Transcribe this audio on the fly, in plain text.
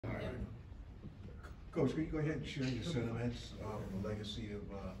Coach, can you go ahead and share your sentiments of the legacy of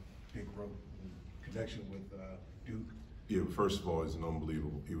Big Groat in connection with Duke? Yeah, first of all, he was an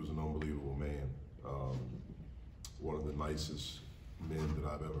unbelievable man. One of the nicest men that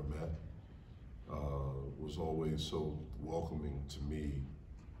I've ever met. Was always so welcoming to me,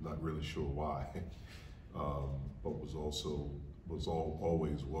 not really sure why, but was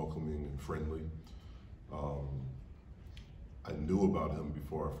always welcoming and friendly. I knew about him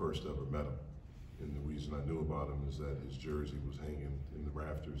before I first ever met him. And the reason I knew about him is that his jersey was hanging in the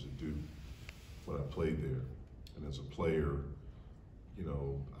rafters at Duke when I played there. And as a player, you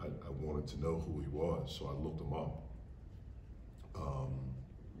know, I wanted to know who he was, so I looked him up.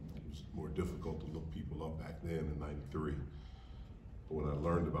 It was more difficult to look people up back then in '93. But when I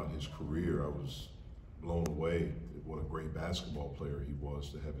learned about his career, I was blown away at what a great basketball player he was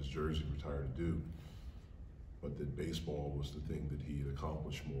to have his jersey retired to Duke, but that baseball was the thing that he had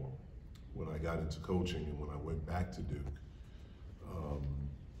accomplished more. When I got into coaching and when I went back to Duke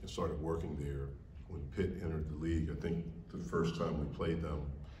and started working there, when Pitt entered the league, I think the first time we played them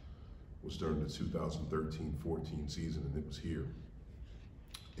was during the 2013-14 season, and it was here.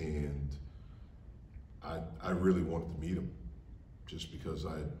 And I really wanted to meet him just because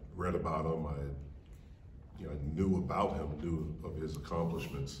I had read about him, I knew about him, knew of his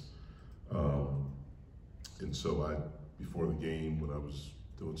accomplishments. And so before the game, when I was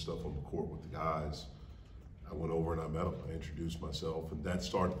doing stuff on the court with the guys, I went over and I met him. I introduced myself, and that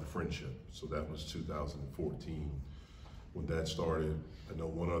started the friendship. So that was 2014 when that started. I know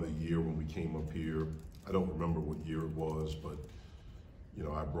one other year when we came up here, I don't remember what year it was, but you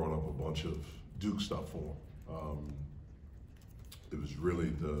know, I brought up a bunch of Duke stuff for him. It was really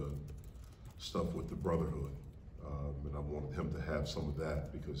the stuff with the brotherhood, and I wanted him to have some of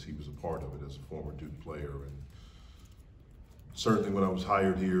that because he was a part of it as a former Duke player. And certainly when I was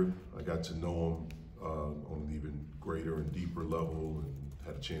hired here, I got to know him on an even greater and deeper level, and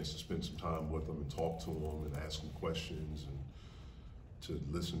had a chance to spend some time with him and talk to him and ask him questions and to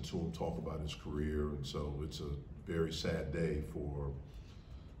listen to him talk about his career. And so it's a very sad day for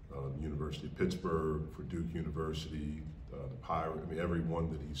the University of Pittsburgh, for Duke University, the Pirate, I mean everyone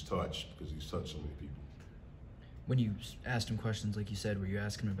that he's touched, because he's touched so many people. When you asked him questions, like you said, were you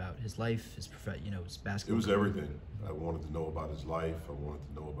asking him about his life, his his basketball? It was everything. I wanted to know about his life. I wanted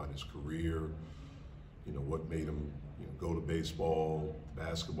to know about his career. You know, what made him, go to baseball,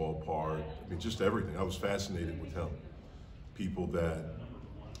 basketball part. I mean, just everything. I was fascinated with him.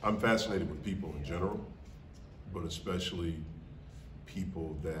 I'm fascinated with people in general, but especially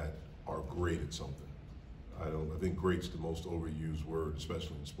people that are great at something. I think great's the most overused word,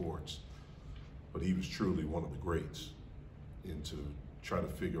 especially in sports. But he was truly one of the greats, and to try to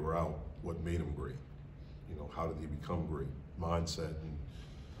figure out what made him great. How did he become great? Mindset.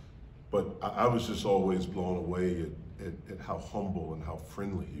 But I was just always blown away at how humble and how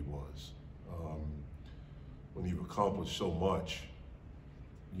friendly he was. When you've accomplished so much,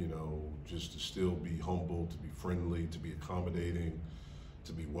 just to still be humble, to be friendly, to be accommodating,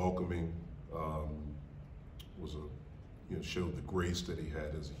 to be welcoming, showed the grace that he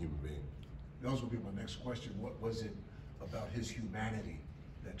had as a human being. That was going to be my next question. What was it about his humanity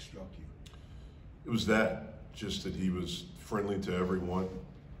that struck you? It was just that he was friendly to everyone.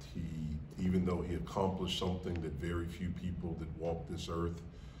 Even though he accomplished something that very few people that walk this earth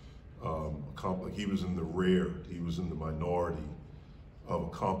accomplished, he was in the minority of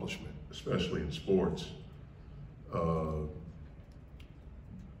accomplishment, especially in sports.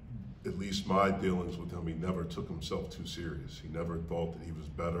 At least my dealings with him, he never took himself too serious. He never thought that he was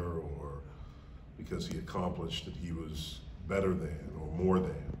better, or because he accomplished that he was better than or more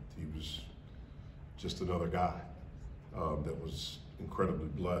than. He was just another guy that was incredibly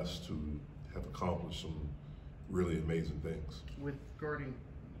blessed to have accomplished some really amazing things.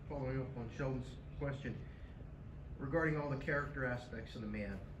 Following up on Sheldon's question, regarding all the character aspects of the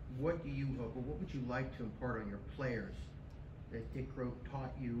man, what would you like to impart on your players that Dick Groat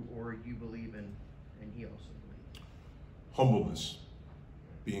taught you, or you believe in, and he also believed? Humbleness,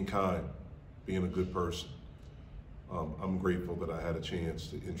 being kind, being a good person. I'm grateful that I had a chance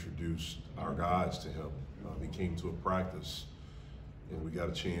to introduce our guys to him. He came to a practice, and we got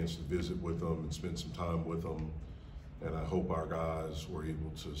a chance to visit with him and spend some time with him. And I hope our guys were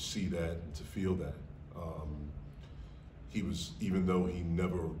able to see that and to feel that. Even though he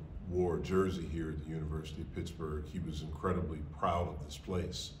never wore a jersey here at the University of Pittsburgh, he was incredibly proud of this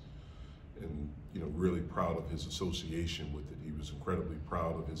place, and really proud of his association with it. He was incredibly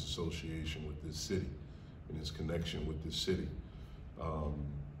proud of his association with this city and his connection with this city.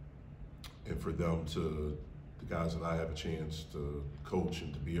 And for them the guys that I have a chance to coach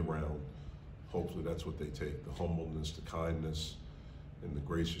and to be around, hopefully that's what they take, the humbleness, the kindness, and the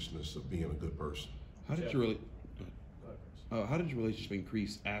graciousness of being a good person. How did your how did your relationship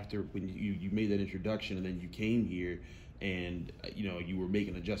increase after when you made that introduction and then you came here and you were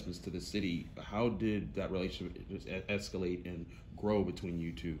making adjustments to the city? How did that relationship just escalate and grow between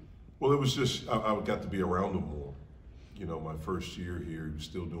you two? Well, it was just I got to be around him more. My first year here, he was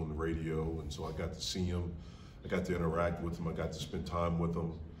still doing the radio, and so I got to see him. I got to interact with him. I got to spend time with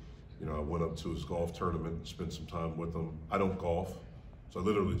him. I went up to his golf tournament and spent some time with him. I don't golf, so I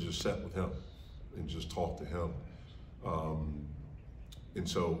literally just sat with him and just talked to him. And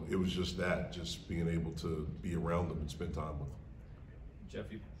so it was just being able to be around him and spend time with him.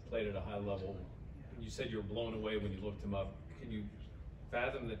 Jeff, you played at a high level. You said you were blown away when you looked him up. Can you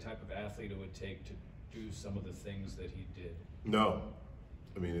fathom the type of athlete it would take to do some of the things that he did? No.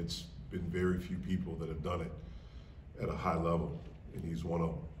 I mean, it's been very few people that have done it at a high level, and he's one of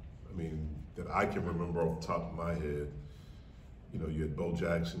them. I mean, that I can remember off the top of my head. You had Bo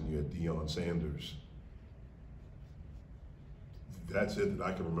Jackson, you had Deion Sanders. That's it that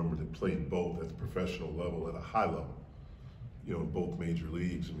I can remember that played both at the professional level at a high level, in both major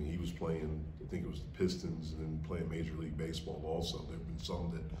leagues. I mean, he was playing, I think it was the Pistons, and then playing Major League Baseball also. There have been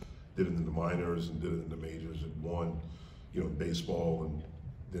some that did it in the minors and did it in the majors and won, in baseball and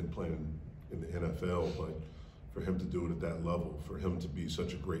then playing in the NFL. But for him to do it at that level, for him to be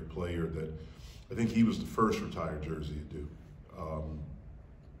such a great player that I think he was the first retired jersey to do.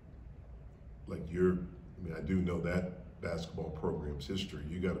 I do know that basketball program's history.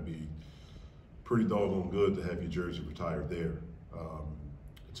 You got to be pretty doggone good to have your jersey retired there.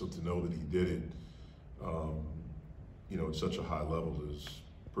 So to know that he did it, at such a high level is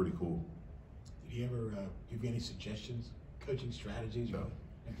pretty cool. Did he ever give you any suggestions, coaching strategies? No,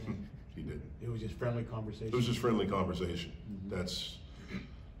 he didn't. It was just friendly conversation? It was just friendly conversation. Mm-hmm.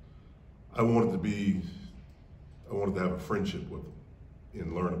 I wanted to have a friendship with him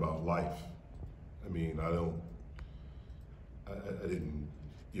and learn about life. I mean, I didn't,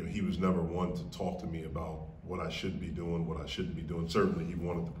 he was never one to talk to me about what I should be doing, what I shouldn't be doing. Certainly he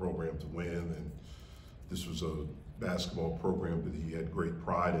wanted the program to win, and this was a basketball program that he had great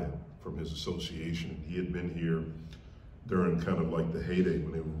pride in from his association. He had been here during kind of like the heyday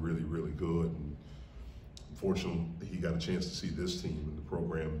when they were really, really good. And unfortunately, he got a chance to see this team and the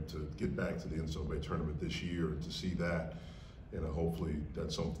program to get back to the NCAA tournament this year and to see that. And hopefully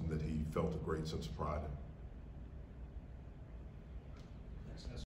that's something that he felt a great sense of pride in.